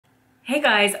Hey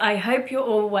guys, I hope you're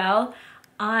all well.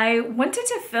 I wanted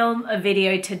to film a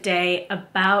video today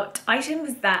about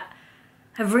items that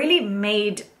have really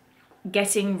made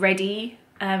getting ready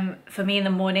for me in the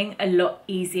morning a lot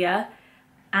easier.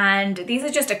 And these are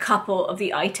just a couple of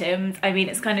the items. I mean,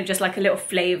 it's kind of just like a little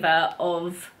flavor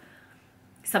of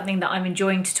something that I'm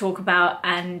enjoying to talk about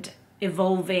and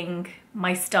evolving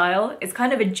my style. It's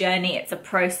kind of a journey, it's a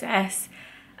process.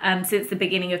 Since the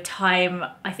beginning of time,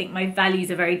 I think my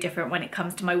values are very different when it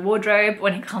comes to my wardrobe,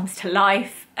 when it comes to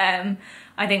life.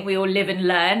 I think we all live and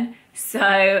learn.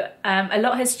 So a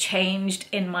lot has changed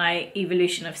in my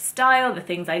evolution of style, the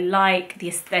things I like, the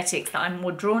aesthetics that I'm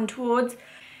more drawn towards.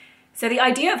 So the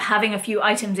idea of having a few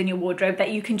items in your wardrobe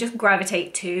that you can just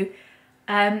gravitate to,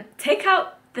 take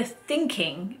out the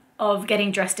thinking of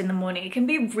getting dressed in the morning. It can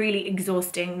be really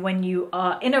exhausting when you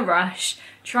are in a rush,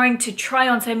 trying to try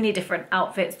on so many different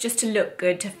outfits just to look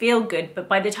good, to feel good. But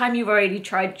by the time you've already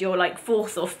tried your like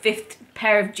fourth or fifth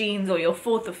pair of jeans or your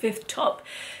fourth or fifth top,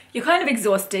 you're kind of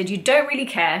exhausted, you don't really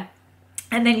care.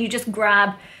 And then you just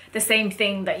grab the same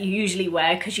thing that you usually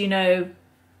wear because you know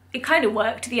it kind of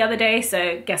worked the other day,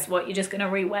 so guess what? You're just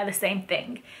gonna re-wear the same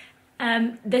thing.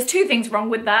 There's two things wrong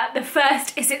with that. The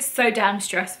first is it's so damn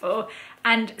stressful.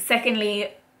 And secondly,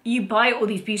 you buy all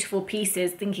these beautiful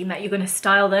pieces thinking that you're going to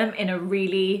style them in a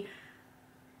really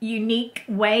unique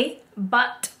way,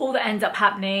 but all that ends up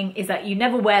happening is that you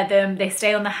never wear them, they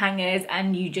stay on the hangers,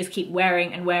 and you just keep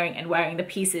wearing and wearing and wearing the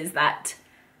pieces that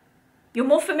you're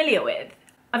more familiar with.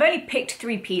 I've only picked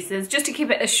 3 pieces just to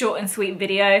keep it a short and sweet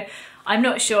video. I'm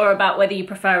not sure about whether you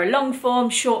prefer a long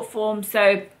form, short form,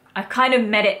 so I kind of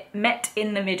met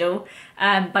in the middle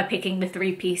by picking the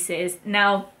 3 pieces.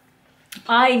 Now,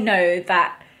 I know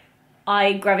that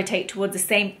I gravitate towards the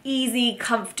same easy,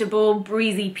 comfortable,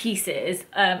 breezy pieces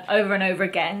over and over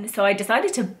again. So I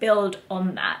decided to build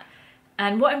on that.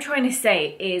 And what I'm trying to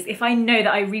say is if I know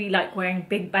that I really like wearing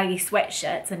big baggy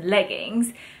sweatshirts and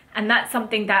leggings, and that's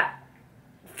something that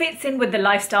fits in with the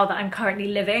lifestyle that I'm currently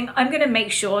living, I'm gonna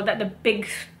make sure that the big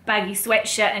baggy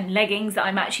sweatshirt and leggings that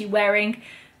I'm actually wearing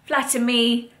flatter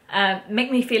me,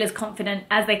 make me feel as confident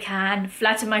as they can,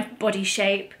 flatter my body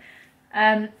shape,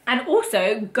 and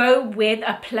also go with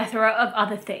a plethora of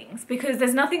other things, because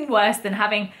there's nothing worse than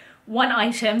having one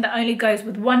item that only goes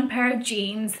with one pair of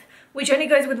jeans, which only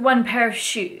goes with one pair of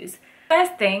shoes.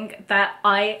 First thing that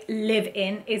I live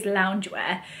in is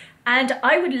loungewear, and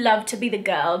I would love to be the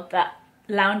girl that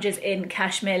lounges in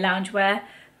cashmere loungewear,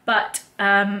 but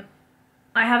I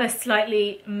have a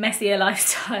slightly messier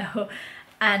lifestyle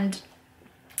and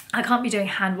I can't be doing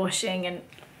hand washing and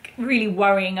really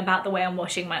worrying about the way I'm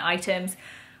washing my items.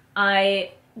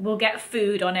 I will get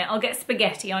food on it, I'll get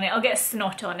spaghetti on it, I'll get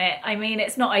snot on it. I mean,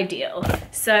 it's not ideal.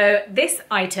 So this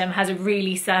item has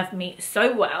really served me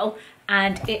so well,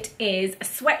 and it is a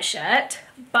sweatshirt,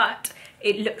 but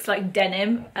it looks like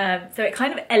denim. So it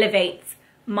kind of elevates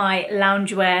my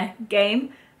loungewear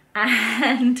game,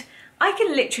 and I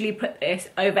can literally put this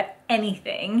over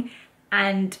anything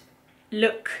and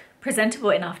look presentable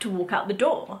enough to walk out the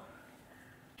door.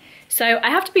 So I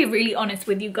have to be really honest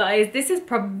with you guys, this is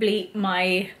probably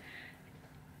my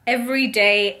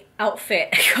everyday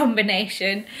outfit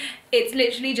combination. It's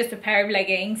literally just a pair of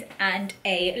leggings and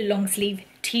a long sleeve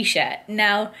t-shirt.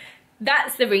 Now,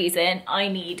 that's the reason I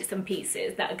need some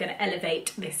pieces that are gonna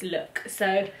elevate this look.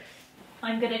 So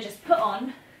I'm gonna just put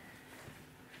on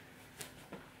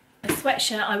a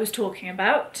sweatshirt I was talking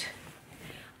about.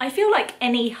 I feel like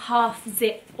any half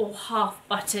zip or half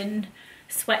button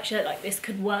sweatshirt like this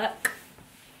could work.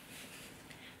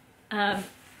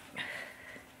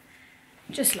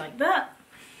 Just like that.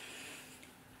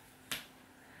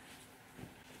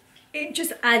 It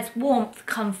just adds warmth,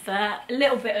 comfort, a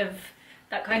little bit of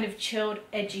that kind of chilled,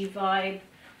 edgy vibe.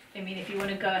 I mean, if you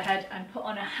want to go ahead and put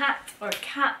on a hat or a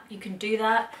cap, you can do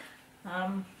that.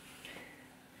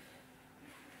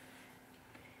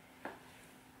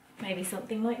 Maybe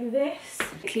something like this.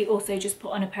 You can also just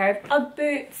put on a pair of Ugg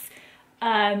boots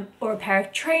or a pair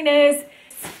of trainers.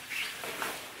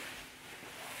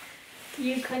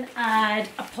 You can add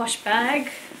a posh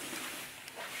bag,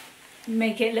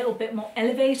 make it a little bit more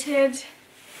elevated.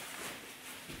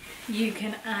 You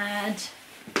can add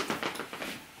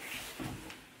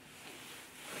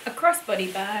a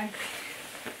crossbody bag.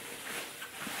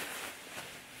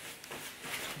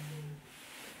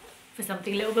 For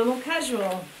something a little bit more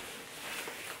casual.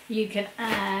 You can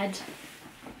add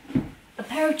a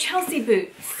pair of Chelsea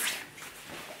boots.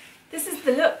 This is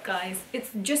the look, guys.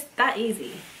 It's just that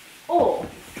easy. Or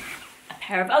a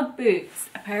pair of Ugg boots,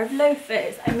 a pair of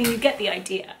loafers. I mean, you get the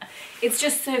idea. It's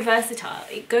just so versatile.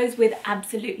 It goes with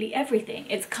absolutely everything.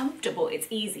 It's comfortable, it's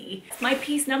easy. It's my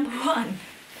piece number one.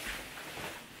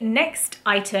 Next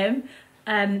item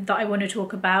that I want to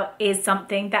talk about is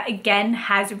something that again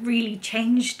has really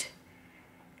changed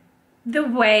the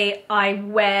way I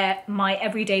wear my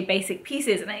everyday basic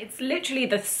pieces, and it's literally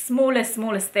the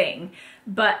smallest thing,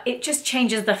 but it just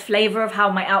changes the flavor of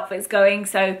how my outfit's going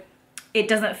so it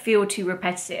doesn't feel too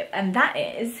repetitive, and that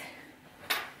is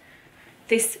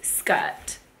this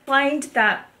skirt. I find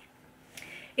that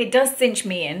it does cinch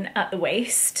me in at the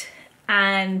waist,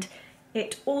 and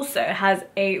it also has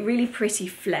a really pretty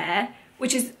flare,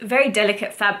 which is very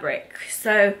delicate fabric.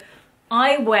 So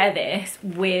I wear this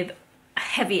with a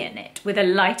heavier knit, with a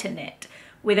lighter knit,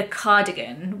 with a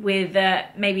cardigan, with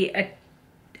maybe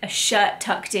a shirt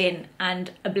tucked in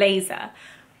and a blazer.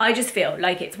 I just feel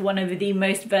like it's one of the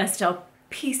most versatile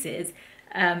pieces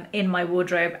in my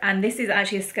wardrobe, and this is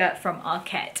actually a skirt from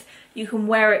Arket. You can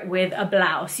wear it with a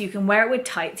blouse, you can wear it with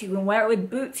tights, you can wear it with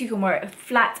boots, you can wear it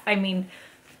flat. I mean,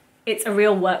 it's a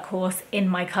real workhorse in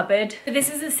my cupboard. So this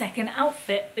is the second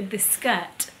outfit with this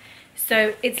skirt.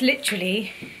 So it's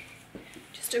literally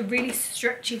just a really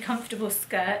stretchy, comfortable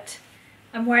skirt.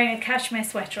 I'm wearing a cashmere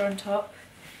sweater on top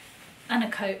and a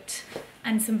coat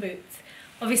and some boots.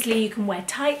 Obviously you can wear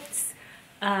tights,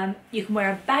 you can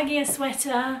wear a baggier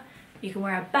sweater, you can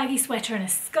wear a baggy sweater and a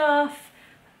scarf,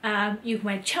 you can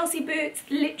wear Chelsea boots.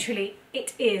 Literally,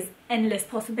 it is endless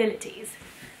possibilities.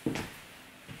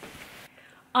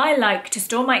 I like to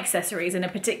store my accessories in a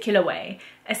particular way,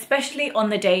 especially on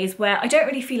the days where I don't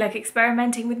really feel like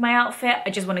experimenting with my outfit. I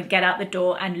just want to get out the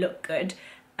door and look good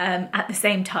at the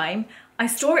same time. I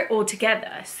store it all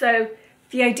together. So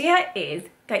the idea is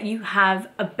that you have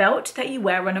a belt that you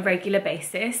wear on a regular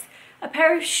basis, a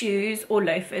pair of shoes or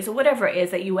loafers or whatever it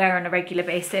is that you wear on a regular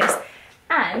basis,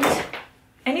 and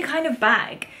any kind of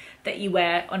bag that you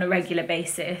wear on a regular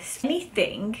basis.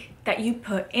 Anything that you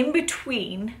put in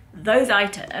between those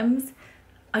items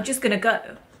are just gonna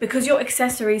go because your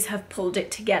accessories have pulled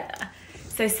it together.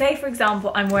 So say for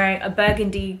example, I'm wearing a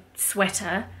burgundy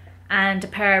sweater and a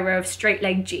pair of straight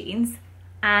leg jeans,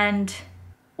 and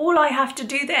all I have to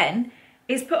do then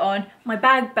is put on my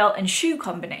bag, belt and shoe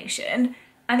combination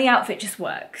and the outfit just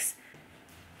works.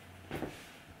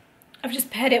 I've just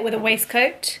paired it with a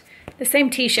waistcoat, the same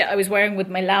t-shirt I was wearing with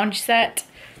my lounge set,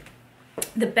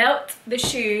 the belt, the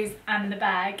shoes and the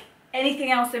bag.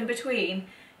 Anything else in between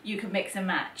you can mix and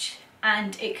match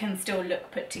and it can still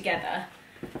look put together.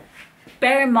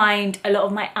 Bear in mind, a lot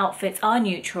of my outfits are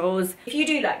neutrals. If you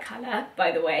do like colour,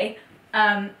 by the way,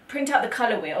 print out the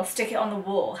colour wheel, stick it on the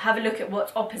wall, have a look at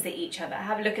what's opposite each other,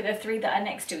 have a look at the three that are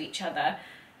next to each other,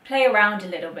 play around a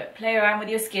little bit, play around with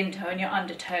your skin tone, your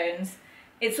undertones.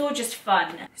 It's all just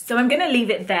fun. So I'm gonna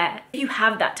leave it there. If you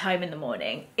have that time in the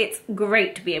morning, it's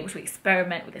great to be able to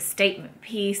experiment with a statement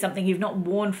piece, something you've not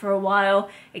worn for a while,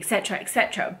 etc,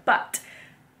 etc. But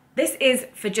this is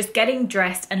for just getting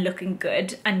dressed and looking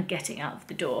good and getting out of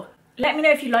the door. Let me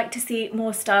know if you'd like to see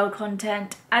more style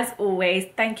content. As always,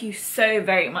 thank you so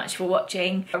very much for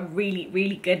watching. A really,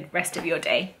 really good rest of your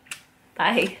day.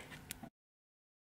 Bye.